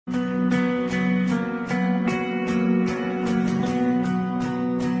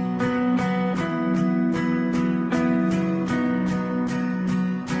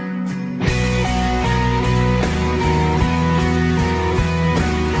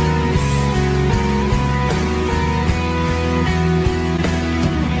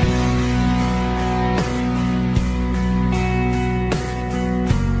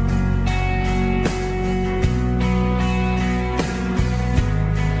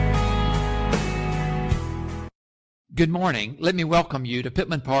Good morning. Let me welcome you to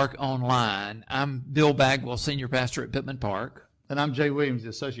Pittman Park Online. I'm Bill Bagwell, Senior Pastor at Pittman Park. And I'm Jay Williams, the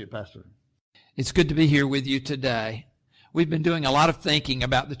Associate Pastor. It's good to be here with you today. We've been doing a lot of thinking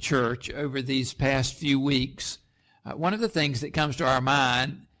about the church over these past few weeks. One of the things that comes to our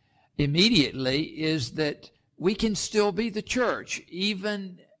mind immediately is that we can still be the church,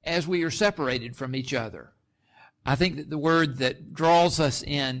 even as we are separated from each other. I think that the word that draws us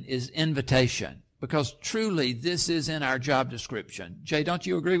in is invitation, because truly this is in our job description. Jay, don't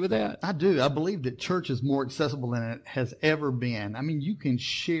you agree with that? I do. I believe that church is more accessible than it has ever been. I mean, you can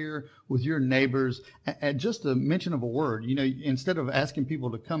share with your neighbors at just a mention of a word. You know, instead of asking people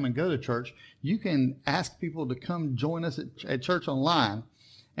to come and go to church, you can ask people to come join us at church online.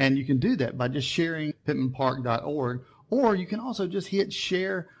 And you can do that by just sharing pittmanpark.org, or you can also just hit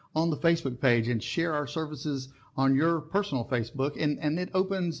share on the Facebook page and share our services on your personal Facebook, and it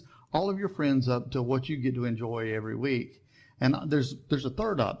opens all of your friends up to what you get to enjoy every week. And there's a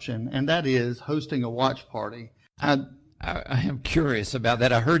third option, and that is hosting a watch party. I am curious about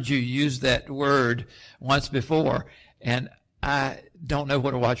that. I heard you use that word once before, and I don't know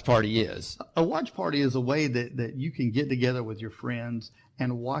what a watch party is. A watch party is a way that you can get together with your friends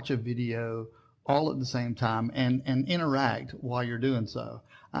and watch a video all at the same time and interact while you're doing so.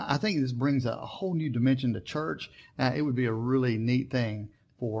 I think this brings a whole new dimension to church. It would be a really neat thing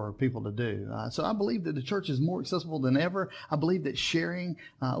for people to do. So I believe that the church is more accessible than ever. I believe that sharing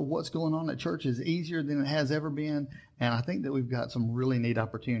what's going on at church is easier than it has ever been. And I think that we've got some really neat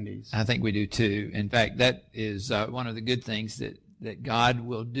opportunities. I think we do too. In fact, that is one of the good things that God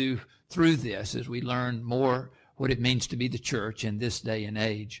will do through this as we learn more what it means to be the church in this day and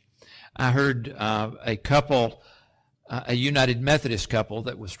age. I heard a couple, a United Methodist couple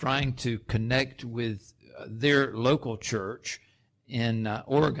that was trying to connect with their local church in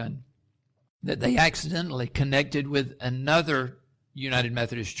Oregon, that they accidentally connected with another United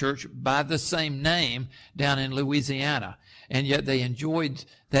Methodist church by the same name down in Louisiana. And yet they enjoyed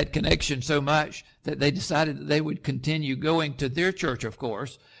that connection so much that they decided that they would continue going to their church, of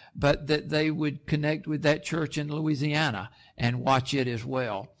course, but that they would connect with that church in Louisiana and watch it as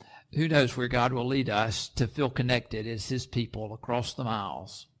well. Who knows where God will lead us to feel connected as His people across the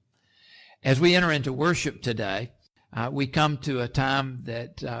miles. As we enter into worship today, we come to a time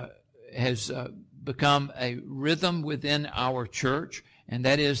that has become a rhythm within our church, and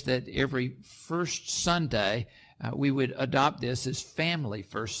that is that every first Sunday, we would adopt this as Family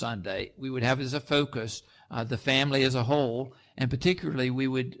First Sunday. We would have as a focus the family as a whole, and particularly we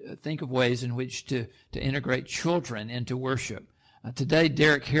would think of ways in which to integrate children into worship. Today,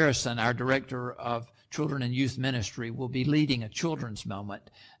 Derek Harrison, our Director of Children and Youth Ministry, will be leading a children's moment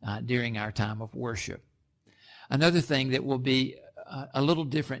during our time of worship. Another thing that will be a little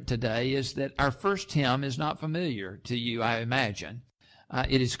different today is that our first hymn is not familiar to you, I imagine.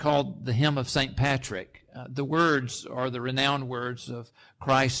 It is called the Hymn of St. Patrick. The words are the renowned words of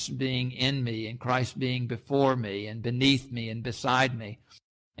Christ being in me and Christ being before me and beneath me and beside me.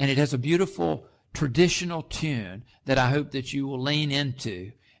 And it has a beautiful traditional tune that I hope that you will lean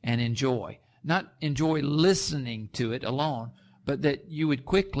into and enjoy. Not enjoy listening to it alone, but that you would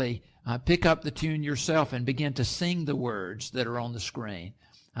quickly pick up the tune yourself and begin to sing the words that are on the screen.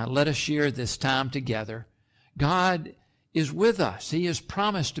 Let us share this time together. God is with us. He has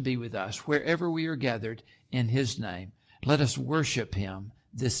promised to be with us wherever we are gathered in His name. Let us worship Him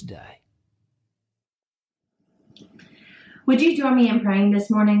this day. Would you join me in praying this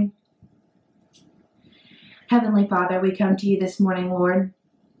morning? Heavenly Father, we come to you this morning, Lord.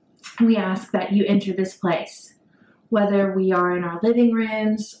 We ask that you enter this place, whether we are in our living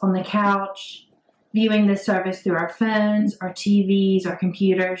rooms, on the couch, viewing this service through our phones, our TVs, our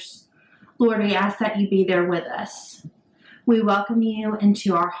computers. Lord, we ask that you be there with us. We welcome you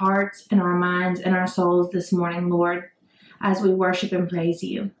into our hearts and our minds and our souls this morning, Lord, as we worship and praise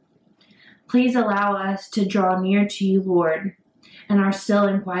you. Please allow us to draw near to you, Lord, in our still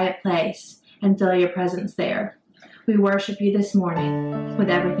and quiet place, and feel your presence there. We worship you this morning with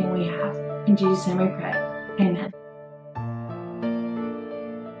everything we have. In Jesus' name we pray. Amen.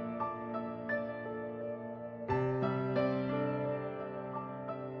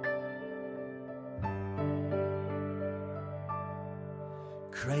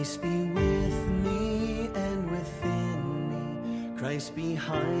 Christ be with me and within me, Christ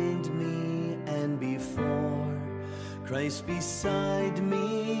behind me and before, Christ beside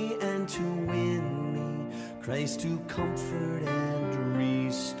me and to win me, Christ to comfort and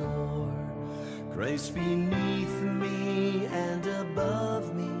restore, Christ beneath me and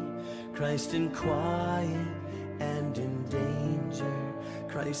above me, Christ in quiet and in danger,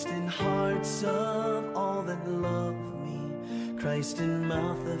 Christ in hearts of all that love me, Christ in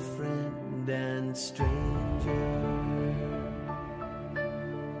mouth of friend and stranger.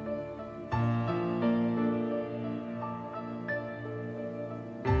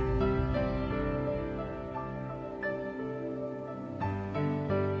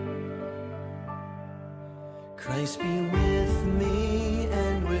 Christ be with me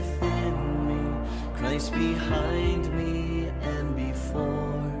and within me, Christ behind me and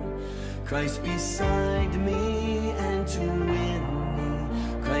before, Christ beside me and to win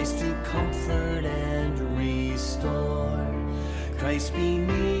me, Christ to comfort and restore, Christ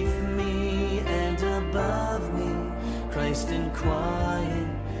beneath me and above me, Christ in quiet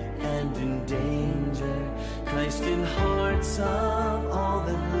and in danger, Christ in hearts of all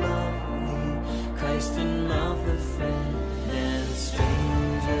that love me, Christ in mouth of friend and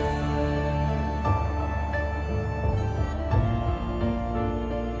stranger.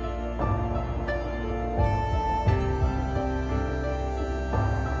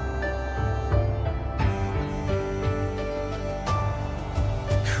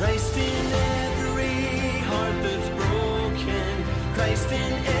 Christ in every heart that's broken, Christ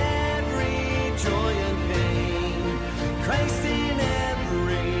in every joy and pain, Christ in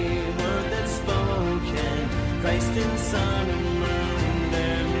every word that's spoken, Christ in sun and moon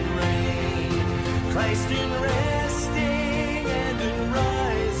and rain, Christ in resting and in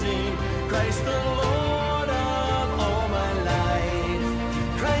rising, Christ the Lord of all my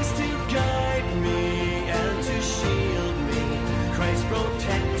life, Christ to guide me and to shield me, Christ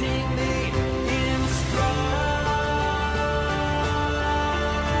protecting me in strife.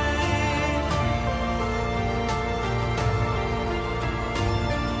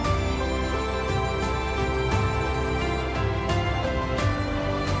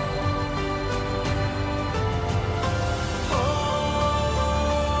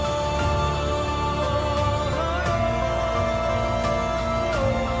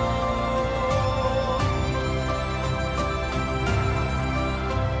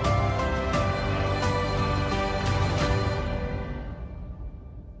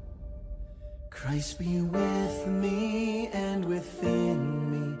 Christ be with me and within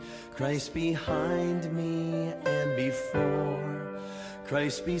me, Christ behind me and before,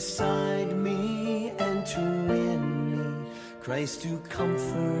 Christ beside me and to win me, Christ to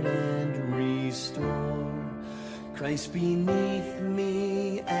comfort and restore, Christ beneath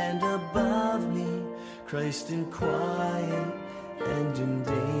me and above me, Christ in quiet and in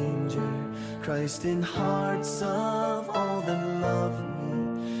danger, Christ in hearts of all that love me,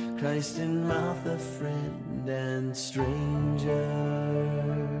 Christ in mouth of friend and stranger.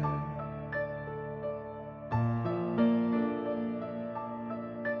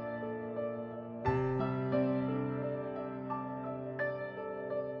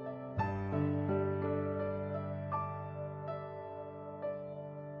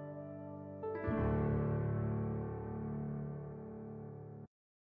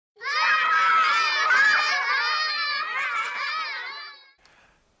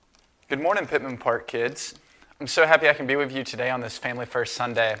 Good morning, Pittman Park kids. I'm so happy I can be with you today on this Family First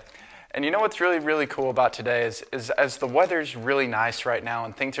Sunday. And you know what's really, really cool about today is as the weather's really nice right now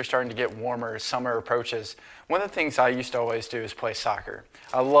and things are starting to get warmer as summer approaches, one of the things I used to always do is play soccer.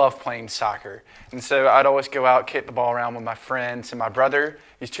 I love playing soccer. And so I'd always go out, kick the ball around with my friends. And my brother,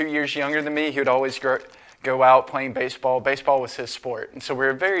 he's 2 years younger than me, he would always go out playing baseball. Baseball was his sport. And so we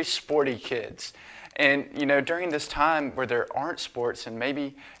were very sporty kids. And, you know, during this time where there aren't sports and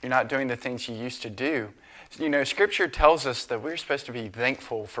maybe you're not doing the things you used to do, you know, Scripture tells us that we're supposed to be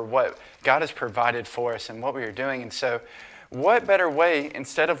thankful for what God has provided for us and what we are doing. And so what better way,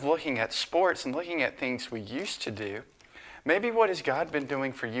 instead of looking at sports and looking at things we used to do, maybe what has God been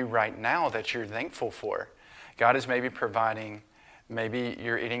doing for you right now that you're thankful for? God is maybe providing, maybe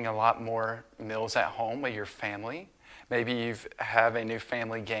you're eating a lot more meals at home with your family. Maybe you have a new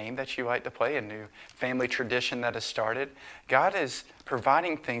family game that you like to play, a new family tradition that has started. God is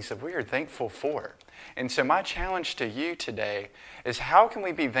providing things that we are thankful for. And so my challenge to you today is how can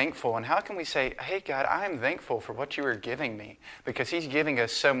we be thankful and how can we say, hey, God, I am thankful for what you are giving me because he's giving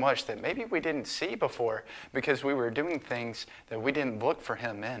us so much that maybe we didn't see before because we were doing things that we didn't look for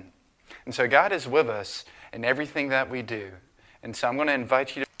him in. And so God is with us in everything that we do. And so I'm going to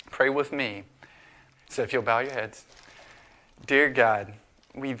invite you to pray with me. So if you'll bow your heads. Dear God,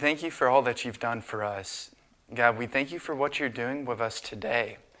 we thank you for all that you've done for us. God, we thank you for what you're doing with us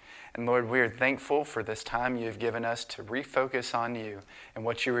today. And Lord, we are thankful for this time you've given us to refocus on you and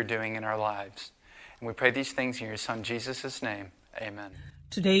what you are doing in our lives. And we pray these things in your Son, Jesus' name. Amen.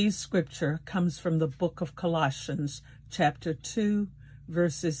 Today's scripture comes from the book of Colossians, chapter 2,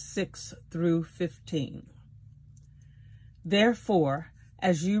 verses 6 through 15. Therefore,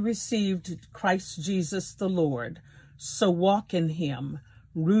 as you received Christ Jesus the Lord, so walk in him,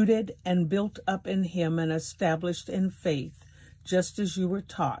 rooted and built up in him and established in faith, just as you were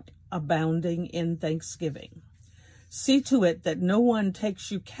taught, abounding in thanksgiving. See to it that no one takes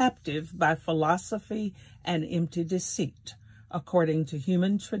you captive by philosophy and empty deceit, according to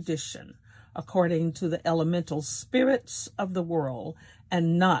human tradition, according to the elemental spirits of the world,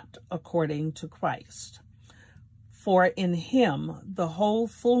 and not according to Christ. For in him the whole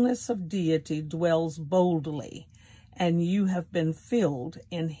fullness of deity dwells boldly, and you have been filled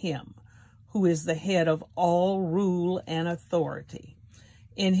in him, who is the head of all rule and authority.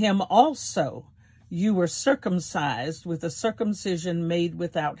 In him also you were circumcised with a circumcision made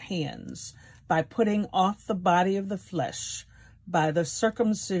without hands, by putting off the body of the flesh, by the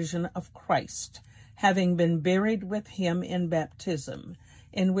circumcision of Christ, having been buried with him in baptism,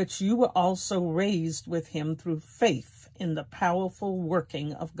 in which you were also raised with him through faith in the powerful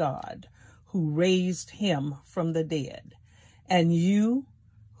working of God, who raised him from the dead. And you,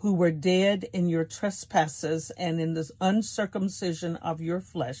 who were dead in your trespasses and in the uncircumcision of your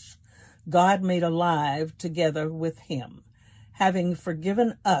flesh, God made alive together with him, having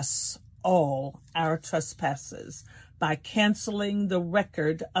forgiven us all our trespasses, by canceling the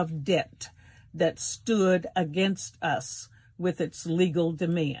record of debt that stood against us with its legal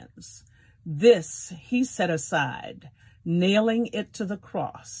demands. This he set aside, nailing it to the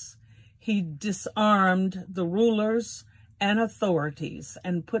cross. He disarmed the rulers and authorities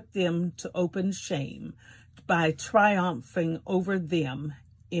and put them to open shame by triumphing over them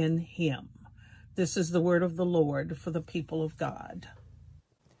in him. This is the word of the Lord for the people of God.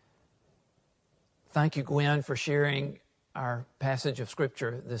 Thank you, Gwen, for sharing our passage of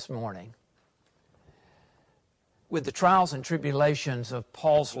Scripture this morning. With the trials and tribulations of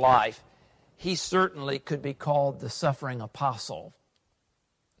Paul's life, he certainly could be called the suffering apostle.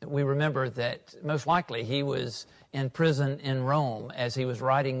 We remember that most likely he was in prison in Rome as he was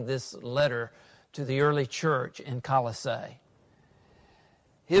writing this letter to the early church in Colossae.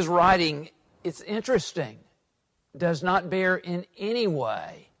 His writing, it's interesting, does not bear in any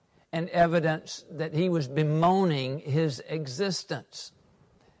way an evidence that he was bemoaning his existence.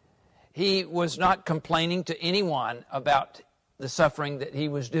 He was not complaining to anyone about the suffering that he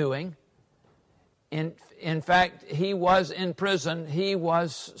was doing. In fact, he was in prison. He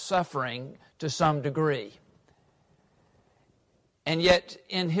was suffering to some degree. And yet,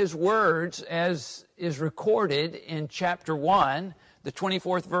 in his words, as is recorded in chapter 1, the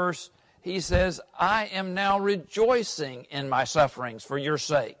 24th verse, he says, I am now rejoicing in my sufferings for your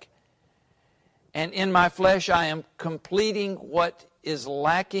sake. And in my flesh I am completing what is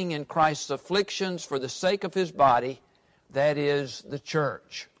lacking in Christ's afflictions for the sake of his body, that is, the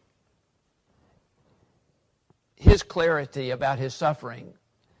church. His clarity about his suffering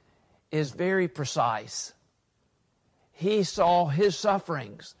is very precise. He saw his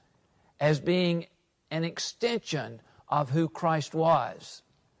sufferings as being an extension of who Christ was.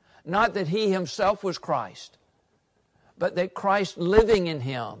 Not that he himself was Christ, but that Christ living in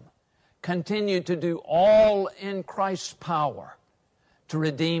him continued to do all in Christ's power to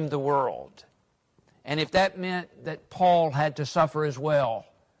redeem the world. And if that meant that Paul had to suffer as well,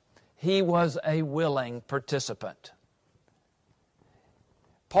 he was a willing participant.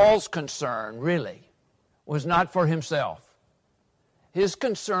 Paul's concern really was not for himself. His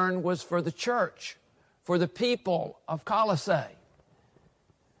concern was for the church, for the people of Colossae,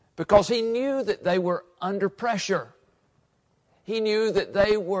 because he knew that they were under pressure. He knew that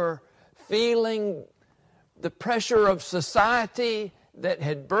they were feeling the pressure of society that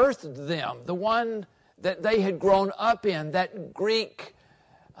had birthed them, the one that they had grown up in, that Greek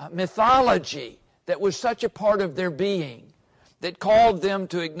mythology that was such a part of their being, that called them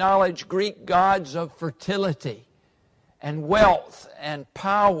to acknowledge Greek gods of fertility and wealth and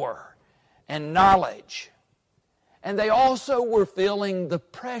power and knowledge. And they also were feeling the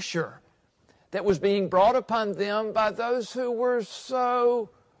pressure that was being brought upon them by those who were so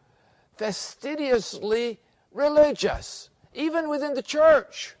fastidiously religious, even within the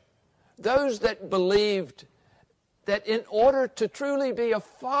church. Those that believed that in order to truly be a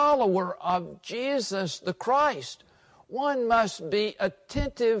follower of Jesus the Christ, one must be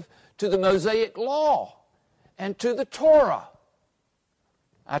attentive to the Mosaic law and to the Torah.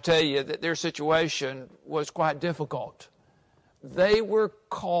 I tell you that their situation was quite difficult. They were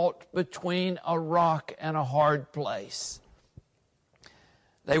caught between a rock and a hard place.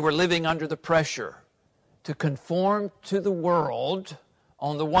 They were living under the pressure to conform to the world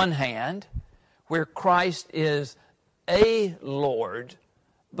on the one hand, where Christ is a Lord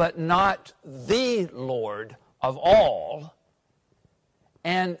but not the Lord of all.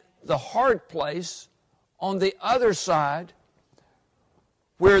 And the hard place on the other side,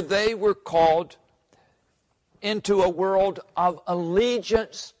 where they were called into a world of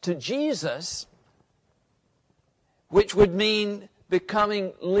allegiance to Jesus, which would mean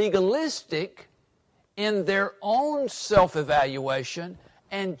becoming legalistic in their own self-evaluation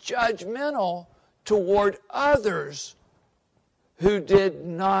and judgmental toward others who did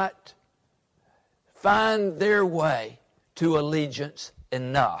not find their way to allegiance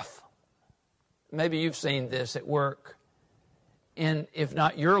enough. Maybe you've seen this at work in, if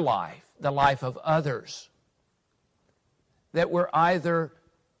not your life, the life of others, that were either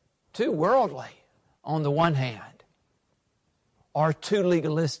too worldly on the one hand or too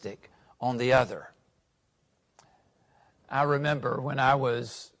legalistic on the other. I remember when I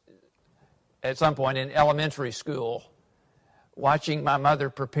was at some point in elementary school watching my mother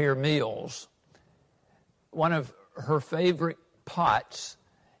prepare meals. One of her favorite pots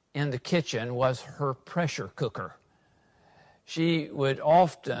in the kitchen was her pressure cooker. She would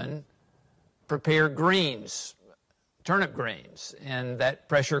often prepare greens, turnip greens, in that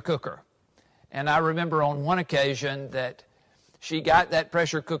pressure cooker. And I remember on one occasion that she got that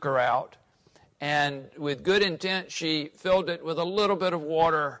pressure cooker out, and with good intent, she filled it with a little bit of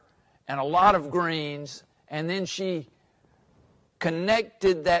water and a lot of greens, and then she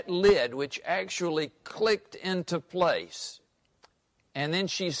connected that lid, which actually clicked into place. And then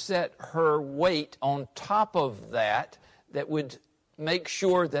she set her weight on top of that would make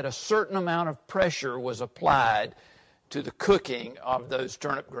sure that a certain amount of pressure was applied to the cooking of those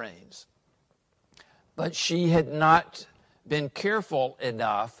turnip greens. But she had not been careful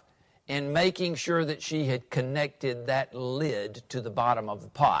enough in making sure that she had connected that lid to the bottom of the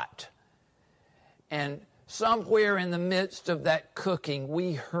pot. And somewhere in the midst of that cooking,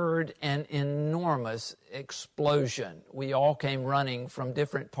 we heard an enormous explosion. We all came running from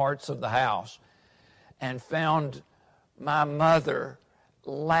different parts of the house and found my mother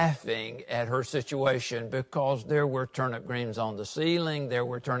laughing at her situation because there were turnip greens on the ceiling, there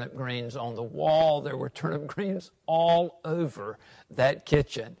were turnip greens on the wall, there were turnip greens all over that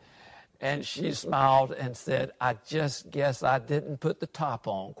kitchen. And she smiled and said, "I just guess I didn't put the top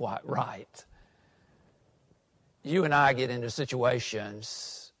on quite right." You and I get into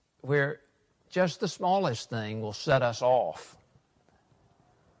situations where just the smallest thing will set us off.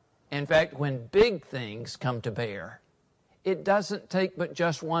 In fact, when big things come to bear, it doesn't take but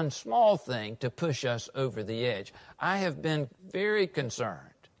just one small thing to push us over the edge. I have been very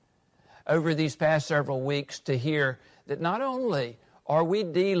concerned over these past several weeks to hear that not only are we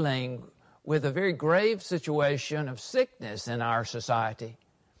dealing with a very grave situation of sickness in our society,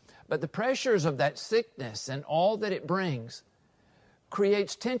 but the pressures of that sickness and all that it brings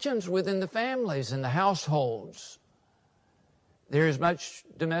creates tensions within the families and the households. There is much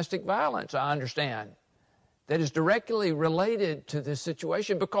domestic violence, I understand, that is directly related to this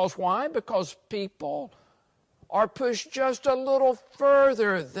situation. Because why? Because people are pushed just a little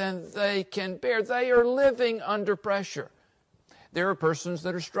further than they can bear. They are living under pressure. There are persons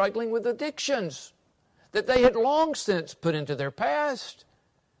that are struggling with addictions that they had long since put into their past,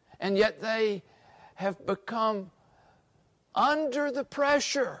 and yet they have become under the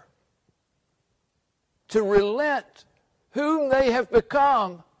pressure to relent whom they have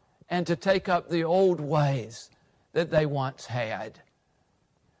become and to take up the old ways that they once had.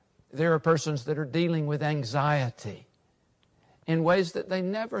 There are persons that are dealing with anxiety in ways that they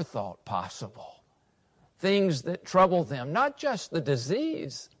never thought possible. Things that trouble them, not just the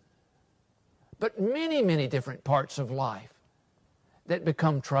disease, but many, many different parts of life that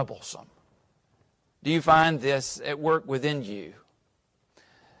become troublesome. Do you find this at work within you?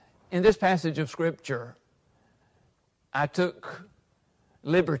 In this passage of Scripture, I took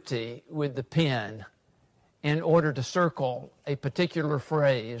liberty with the pen in order to circle a particular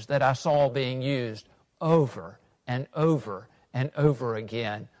phrase that I saw being used over and over and over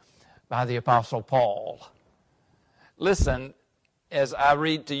again by the Apostle Paul. Listen as I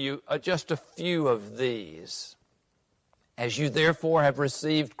read to you just a few of these. "As you therefore have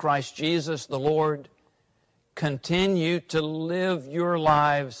received Christ Jesus the Lord, continue to live your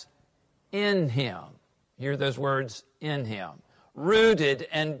lives in Him." Hear those words, in Him. "Rooted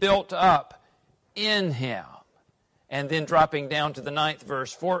and built up in Him." And then dropping down to the 9th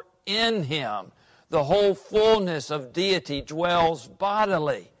verse, "For in Him the whole fullness of deity dwells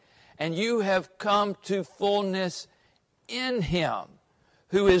bodily, and you have come to fullness in Him,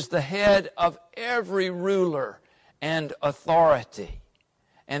 who is the head of every ruler and authority."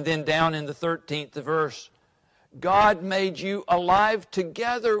 And then down in the 13th verse, God made you alive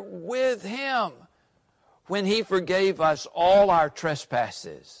together with Him when He forgave us all our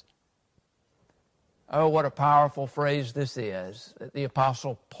trespasses. Oh, what a powerful phrase this is that the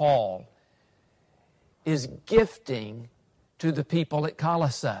Apostle Paul is gifting to the people at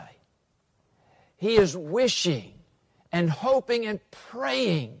Colossae. He is wishing and hoping and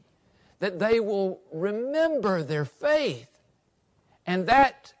praying that they will remember their faith and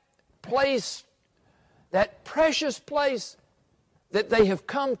that place, that precious place that they have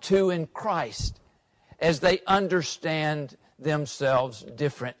come to in Christ as they understand themselves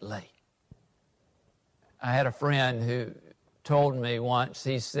differently. I had a friend who told me once,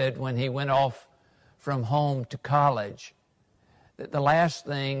 he said when he went off from home to college, that the last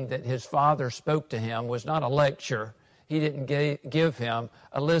thing that his father spoke to him was not a lecture. He didn't give him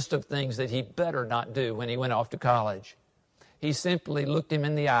a list of things that he better not do when he went off to college. He simply looked him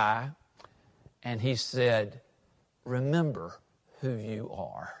in the eye and he said, remember who you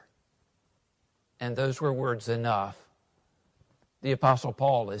are. And those were words enough. The Apostle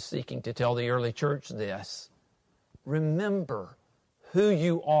Paul is seeking to tell the early church this. Remember who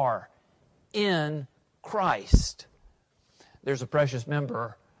you are in Christ. There's a precious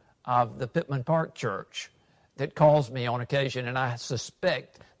member of the Pittman Park Church that calls me on occasion, and I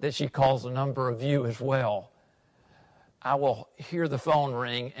suspect that she calls a number of you as well. I will hear the phone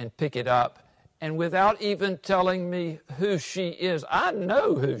ring and pick it up, and without even telling me who she is, I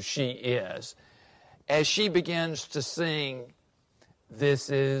know who she is, as she begins to sing, "This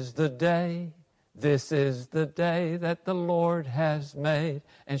is the day that the Lord has made."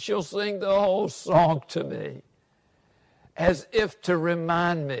 And she'll sing the whole song to me, as if to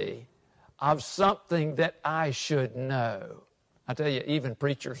remind me of something that I should know. I tell you, even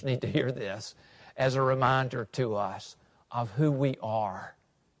preachers need to hear this as a reminder to us of who we are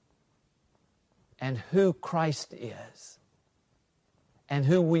and who Christ is and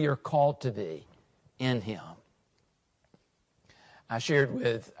who we are called to be in Him. I shared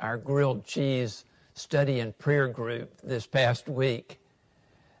with our grilled cheese study and prayer group this past week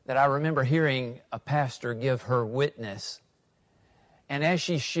that I remember hearing a pastor give her witness. And as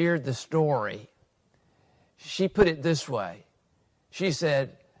she shared the story, she put it this way. She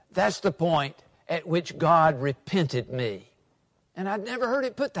said, "That's the point at which God repented me." And I'd never heard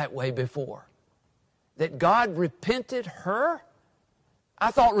it put that way before. That God repented her?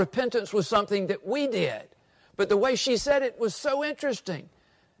 I thought repentance was something that we did. But the way she said it was so interesting.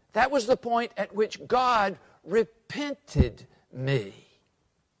 That was the point at which God repented me.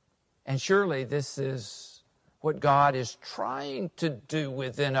 And surely this is what God is trying to do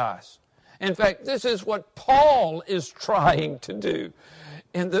within us. In fact, this is what Paul is trying to do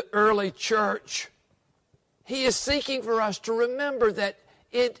in the early church. He is seeking for us to remember that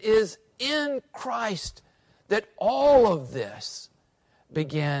it is in Christ that all of this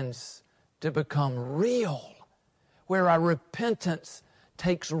begins to become real, where our repentance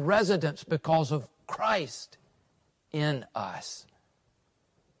takes residence because of Christ in us.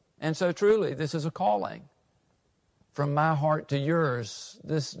 And so truly, this is a calling from my heart to yours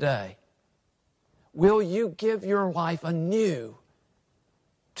this day. Will you give your life anew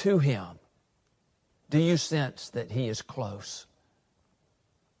to Him? Do you sense that He is close?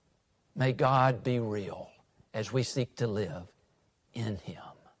 May God be real as we seek to live in Him.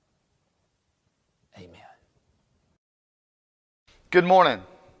 Amen. Good morning.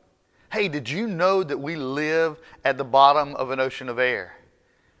 Hey, did you know that we live at the bottom of an ocean of air?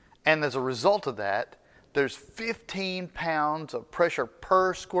 And as a result of that, there's 15 pounds of pressure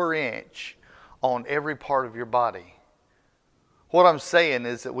per square inch on every part of your body. What I'm saying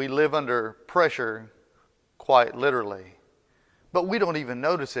is that we live under pressure quite literally. But we don't even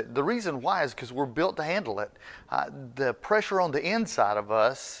notice it. The reason why is because we're built to handle it. The pressure on the inside of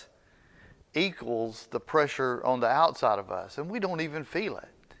us equals the pressure on the outside of us, and we don't even feel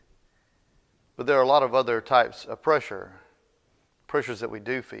it. But there are a lot of other types of pressures that we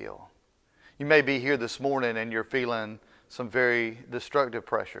do feel. You may be here this morning and you're feeling some very destructive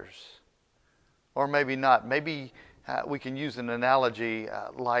pressures. Or maybe not. Maybe we can use an analogy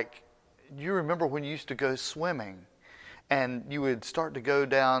like, you remember when you used to go swimming and you would start to go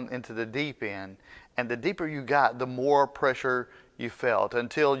down into the deep end, and the deeper you got, the more pressure you felt,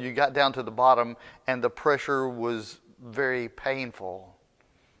 until you got down to the bottom and the pressure was very painful.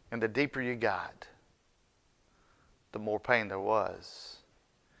 And the deeper you got, the more pain there was.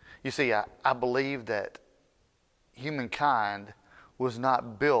 You see, I believe that humankind was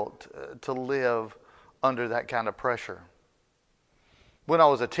not built to live under that kind of pressure. When I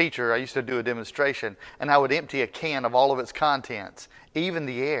was a teacher, I used to do a demonstration, and I would empty a can of all of its contents, even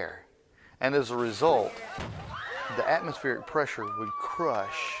the air. And as a result, the atmospheric pressure would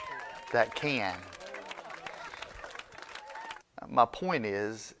crush that can. My point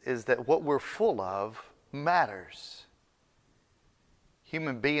is that what we're full of matters.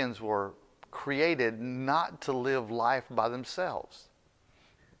 Human beings were created not to live life by themselves.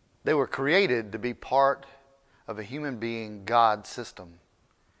 They were created to be part of a human being God system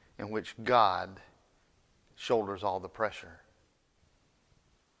in which God shoulders all the pressure.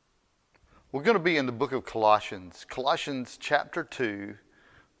 We're going to be in the book of Colossians. Colossians chapter 2,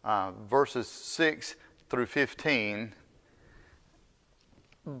 verses 6 through 15.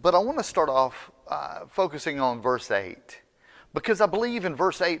 But I want to start off focusing on verse 8. Because I believe in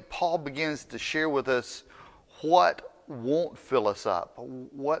verse 8, Paul begins to share with us what won't fill us up,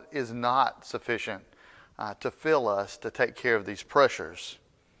 what is not sufficient to fill us to take care of these pressures.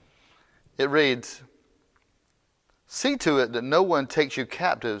 It reads, "See to it that no one takes you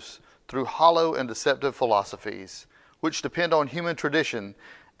captives through hollow and deceptive philosophies, which depend on human tradition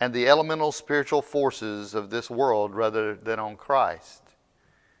and the elemental spiritual forces of this world rather than on Christ."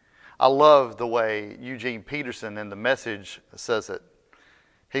 I love the way Eugene Peterson in The Message says it.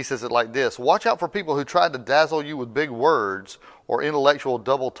 He says it like this: "Watch out for people who try to dazzle you with big words or intellectual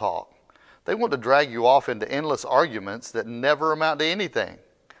double talk. They want to drag you off into endless arguments that never amount to anything.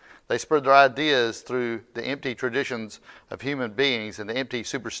 They spread their ideas through the empty traditions of human beings and the empty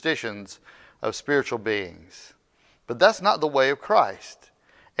superstitions of spiritual beings. But that's not the way of Christ.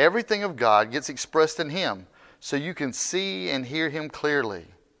 Everything of God gets expressed in Him, so you can see and hear Him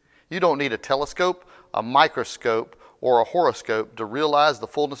clearly. You don't need a telescope, a microscope, or a horoscope to realize the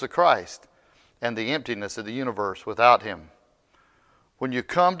fullness of Christ and the emptiness of the universe without Him. When you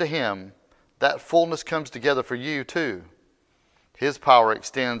come to Him, that fullness comes together for you too. His power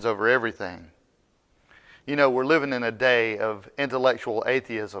extends over everything." You know, we're living in a day of intellectual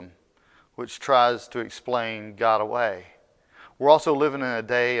atheism, which tries to explain God away. We're also living in a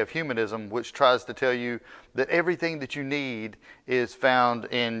day of humanism, which tries to tell you that everything that you need is found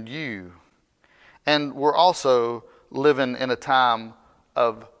in you. And we're also living in a time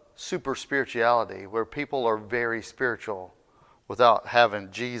of super spirituality, where people are very spiritual without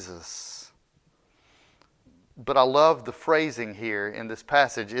having Jesus. But I love the phrasing here in this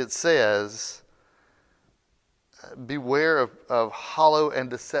passage. It says, beware of hollow and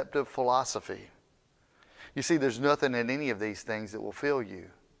deceptive philosophy. You see, there's nothing in any of these things that will fill you.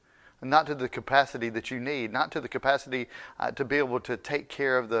 Not to the capacity that you need. Not to the capacity to be able to take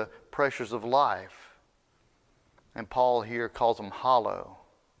care of the pressures of life. And Paul here calls them hollow.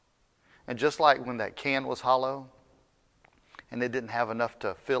 And just like when that can was hollow, and it didn't have enough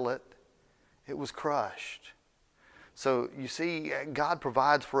to fill it, it was crushed. So you see, God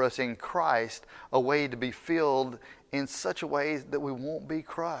provides for us in Christ a way to be filled in such a way that we won't be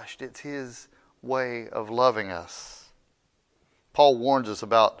crushed. It's His way of loving us. Paul warns us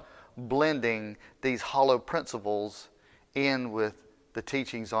about blending these hollow principles in with the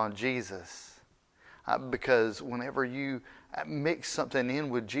teachings on Jesus. Because whenever you mix something in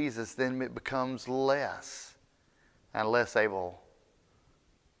with Jesus, then it becomes less and less able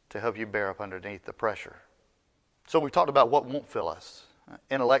to help you bear up underneath the pressure. So we talked about what won't fill us.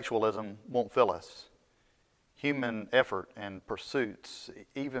 Intellectualism won't fill us. Human effort and pursuits,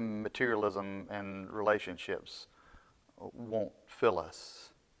 even materialism and relationships won't fill us.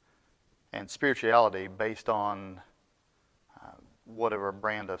 And spirituality based on whatever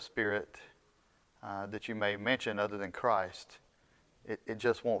brand of spirit that you may mention other than Christ, it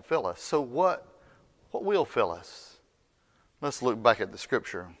just won't fill us. So what will fill us? Let's look back at the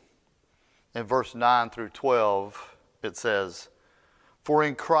scripture. In verse 9 through 12, it says, "For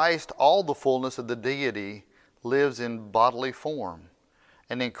in Christ all the fullness of the deity lives in bodily form,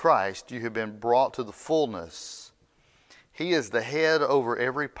 and in Christ you have been brought to the fullness. He is the head over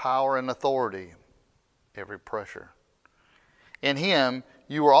every power and authority," every pressure. "In Him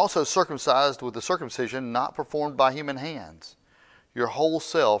you were also circumcised with the circumcision not performed by human hands. Your whole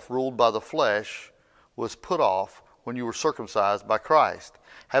self, ruled by the flesh, was put off when you were circumcised by Christ,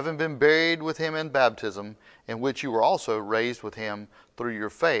 having been buried with Him in baptism, in which you were also raised with Him through your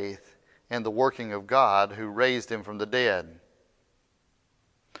faith and the working of God who raised Him from the dead."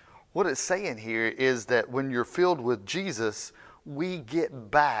 What it's saying here is that when you're filled with Jesus, we get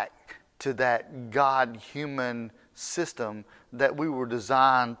back to that God-human system that we were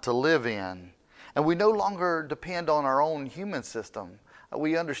designed to live in. And we no longer depend on our own human system.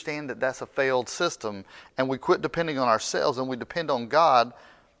 We understand that that's a failed system, and we quit depending on ourselves and we depend on God.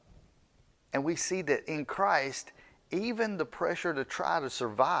 And we see that in Christ, even the pressure to try to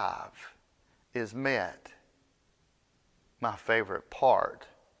survive is met. My favorite part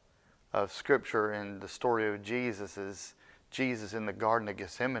of Scripture in the story of Jesus is Jesus in the Garden of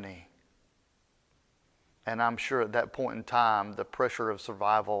Gethsemane. And I'm sure at that point in time, the pressure of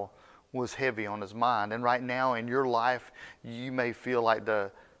survival was heavy on his mind. And right now in your life, you may feel like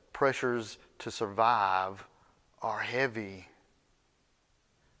the pressures to survive are heavy.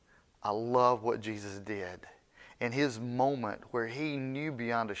 I love what Jesus did. In his moment where he knew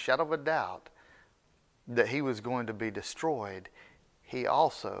beyond a shadow of a doubt that he was going to be destroyed, he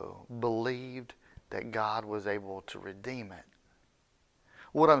also believed that God was able to redeem it.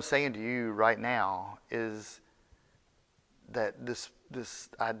 What I'm saying to you right now is that this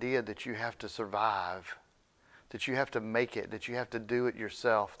idea that you have to survive, that you have to make it, that you have to do it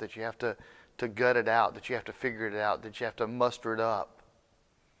yourself, that you have to gut it out, that you have to figure it out, that you have to muster it up.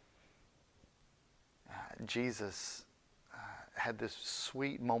 Jesus had this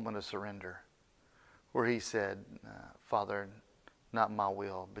sweet moment of surrender where he said, Father, not my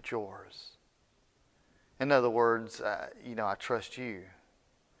will, but yours. In other words, I trust you.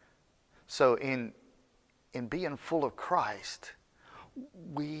 So in being full of Christ,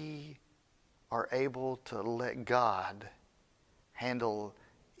 we are able to let God handle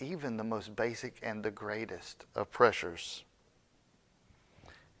even the most basic and the greatest of pressures.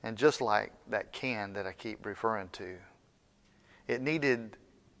 And just like that can that I keep referring to, it needed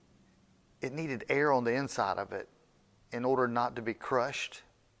air on the inside of it in order not to be crushed.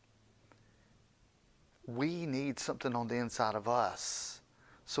 We need something on the inside of us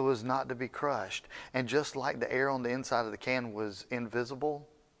so as not to be crushed. And just like the air on the inside of the can was invisible,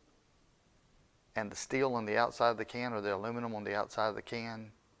 and the steel on the outside of the can or the aluminum on the outside of the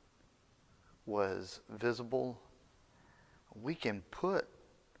can was visible, we can put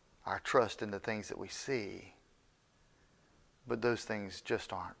our trust in the things that we see, but those things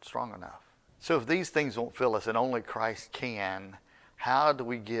just aren't strong enough. So if these things won't fill us and only Christ can, how do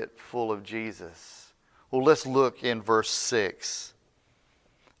we get full of Jesus? Well, let's look in verse 6.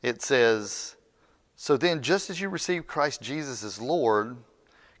 It says, so then just as you receive Christ Jesus as Lord,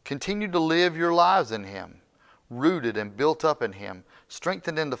 continue to live your lives in him, rooted and built up in him,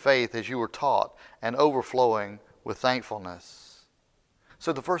 strengthened in the faith as you were taught, and overflowing with thankfulness.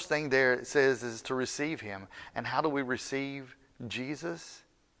 So the first thing there it says is to receive him. And how do we receive Jesus?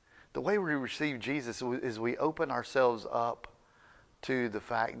 The way we receive Jesus is we open ourselves up to the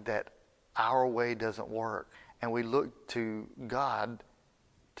fact that our way doesn't work. And we look to God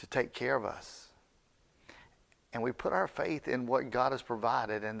to take care of us. And we put our faith in what God has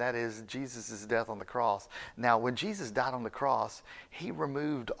provided, and that is Jesus' death on the cross. Now, when Jesus died on the cross, he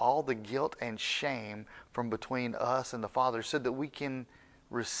removed all the guilt and shame from between us and the Father so that we can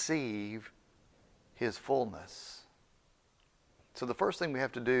receive his fullness. So the first thing we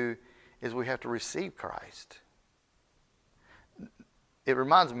have to do is we have to receive Christ. It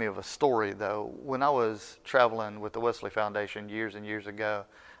reminds me of a story, though. When I was traveling with the Wesley Foundation years and years ago,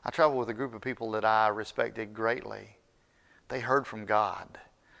 I traveled with a group of people that I respected greatly. They heard from God.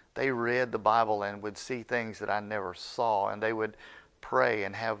 They read the Bible and would see things that I never saw, and they would pray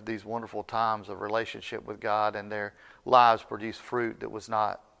and have these wonderful times of relationship with God, and their lives produced fruit that was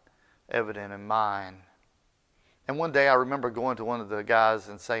not evident in mine. And one day I remember going to one of the guys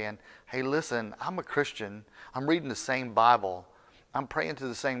and saying, hey, listen, I'm a Christian. I'm reading the same Bible. I'm praying to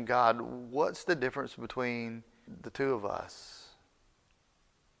the same God. What's the difference between the two of us?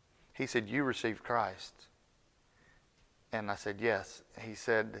 He said, you received Christ. And I said, yes. He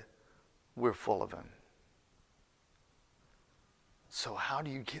said, we're full of him. So how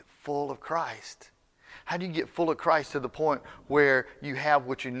do you get full of Christ? How do you get full of Christ to the point where you have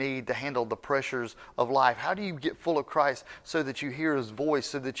what you need to handle the pressures of life? How do you get full of Christ so that you hear his voice,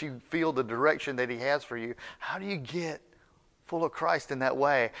 so that you feel the direction that he has for you? How do you get full of Christ in that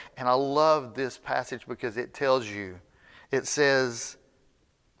way? And I love this passage because it tells you. It says,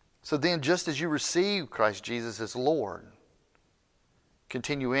 so then just as you receive Christ Jesus as Lord,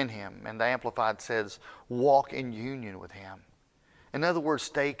 continue in him. And the Amplified says, walk in union with him. In other words,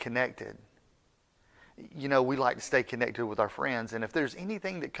 stay connected. You know, we like to stay connected with our friends. And if there's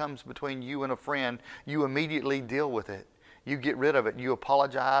anything that comes between you and a friend, you immediately deal with it. You get rid of it. You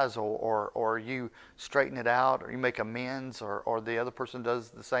apologize or you straighten it out, or you make amends, or the other person does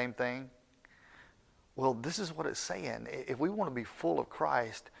the same thing. Well, this is what it's saying. If we want to be full of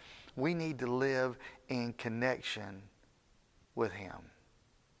Christ, we need to live in connection with him.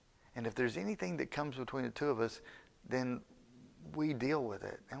 And if there's anything that comes between the two of us, then we deal with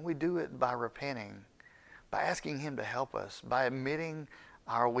it. And we do it by repenting, by asking him to help us, by admitting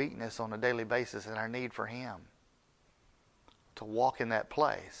our weakness on a daily basis and our need for him to walk in that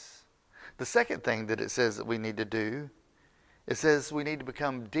place. The second thing that it says that we need to do It says we need to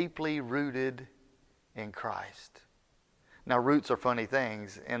become deeply rooted in Christ. Now, roots are funny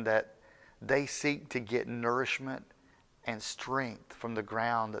things in that they seek to get nourishment and strength from the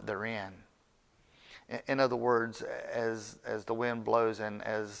ground that they're in. In other words, as the wind blows and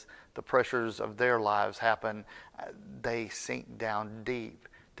as the pressures of their lives happen, they sink down deep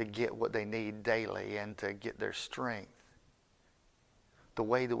to get what they need daily and to get their strength. The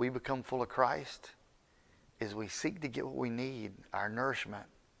way that we become full of Christ is we seek to get what we need, our nourishment,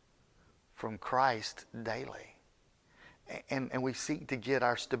 from Christ daily. And we seek to get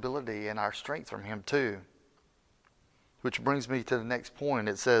our stability and our strength from Him too. Which brings me to the next point.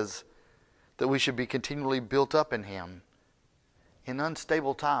 It says that we should be continually built up in Him. In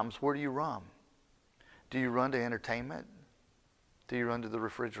unstable times, where do you run? Do you run to entertainment? Do you run to the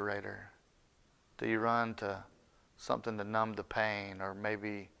refrigerator? Do you run to something to numb the pain, or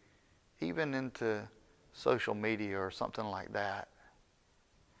maybe even into social media or something like that?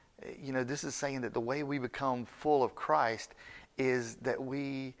 You know, this is saying that the way we become full of Christ is that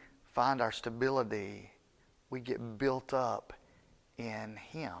we find our stability. We get built up in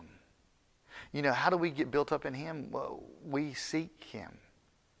Him. You know, how do we get built up in Him? Well, we seek Him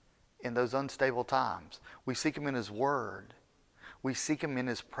in those unstable times. We seek Him in His Word. We seek Him in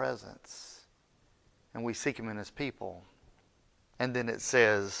His presence. And we seek Him in His people. And then it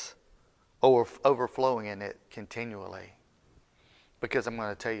says, overflowing in it continually. Because I'm going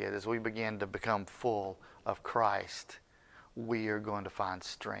to tell you, as we begin to become full of Christ, we are going to find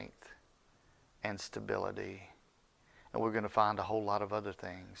strength and stability. And we're going to find a whole lot of other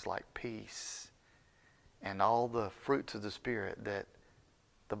things like peace and all the fruits of the Spirit that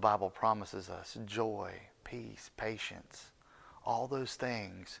the Bible promises us. Joy, peace, patience. All those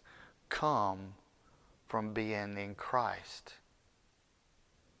things come from being in Christ.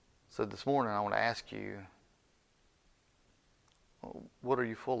 So this morning I want to ask you, what are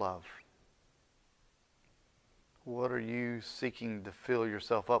you full of? What are you seeking to fill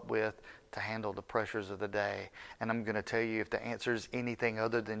yourself up with to handle the pressures of the day? And I'm going to tell you, if the answer is anything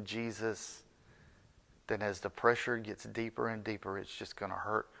other than Jesus, then as the pressure gets deeper and deeper, it's just going to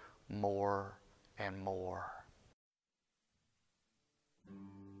hurt more and more.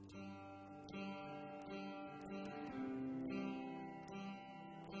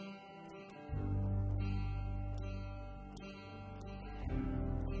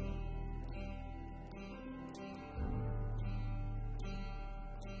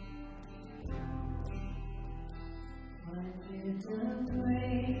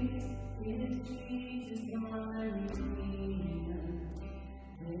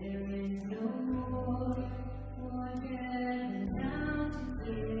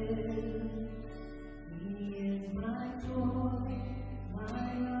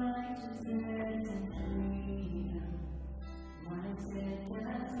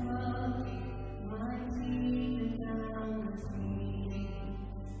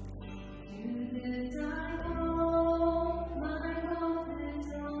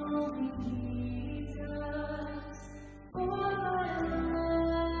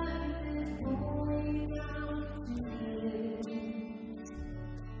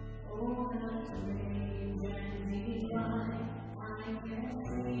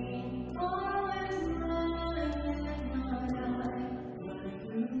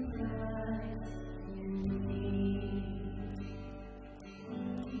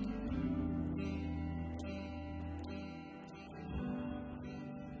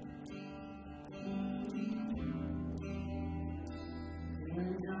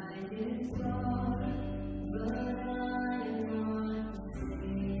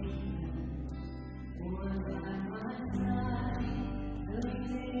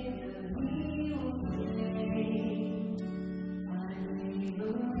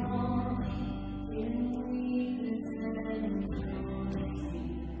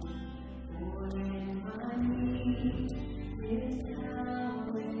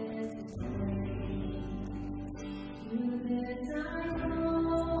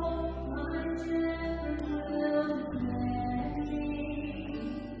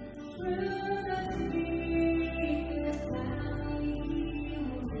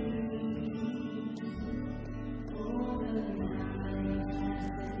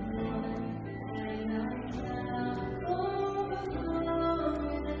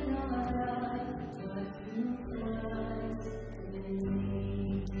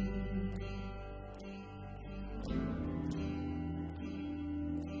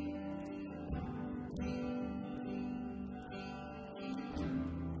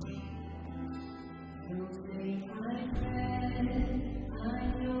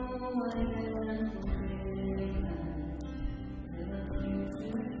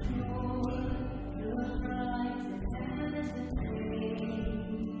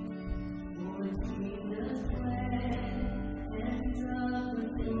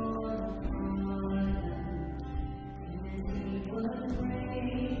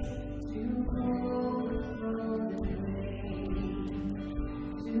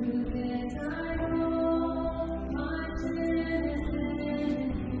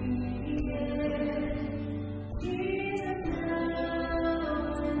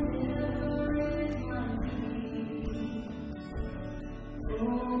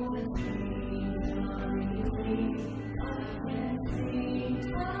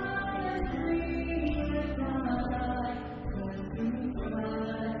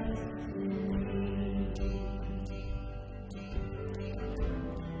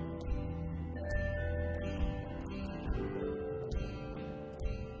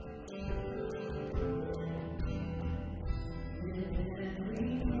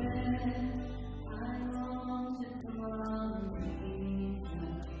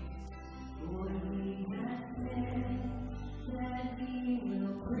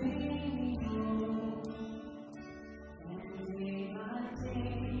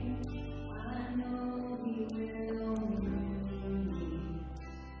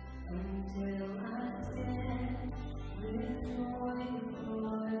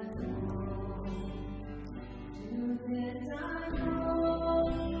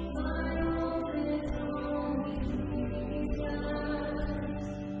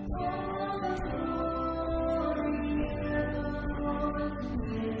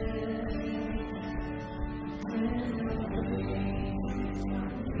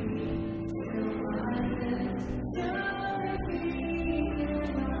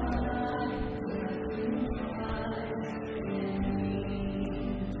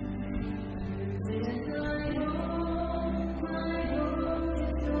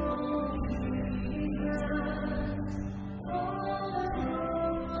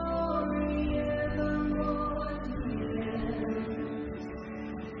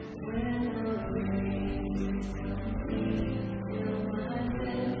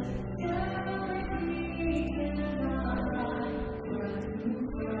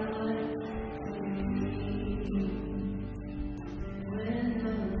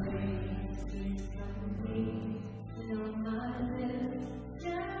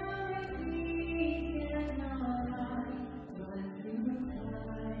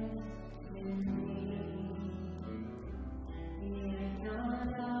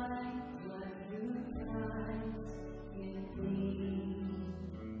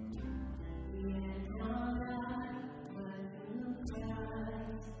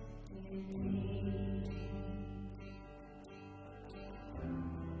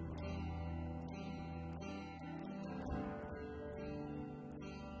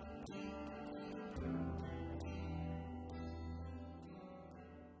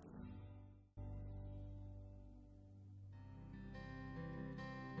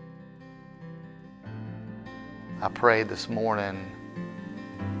 I pray this morning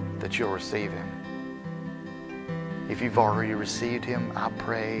that you'll receive Him. If you've already received Him, I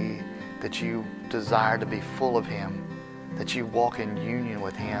pray that you desire to be full of Him, that you walk in union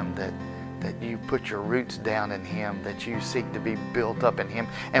with Him, that you put your roots down in Him, that you seek to be built up in Him.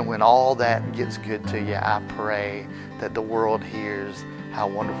 And when all that gets good to you, I pray that the world hears how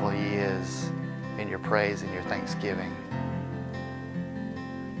wonderful He is in your praise and your thanksgiving.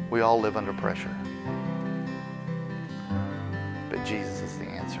 We all live under pressure, but Jesus is the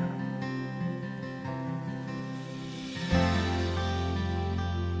answer.